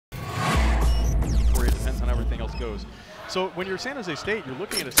goes. So when you're San Jose State, you're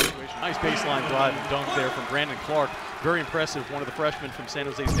looking at a situation. Nice baseline drive and dunk there from Brandon Clarke. Very impressive, one of the freshmen from San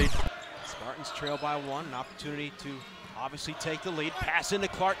Jose State. Spartans trail by 1, an opportunity to obviously take the lead. Pass into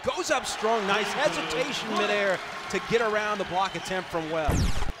Clarke, goes up strong, nice hesitation midair to get around the block attempt from Webb.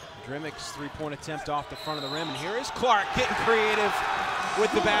 Drimmick's three-point attempt off the front of the rim, and here is Clarke getting creative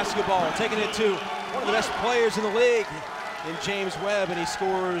with the basketball, taking it to one of the best players in the league in James Webb, and he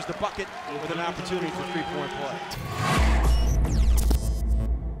scores the bucket with an opportunity for three-point play.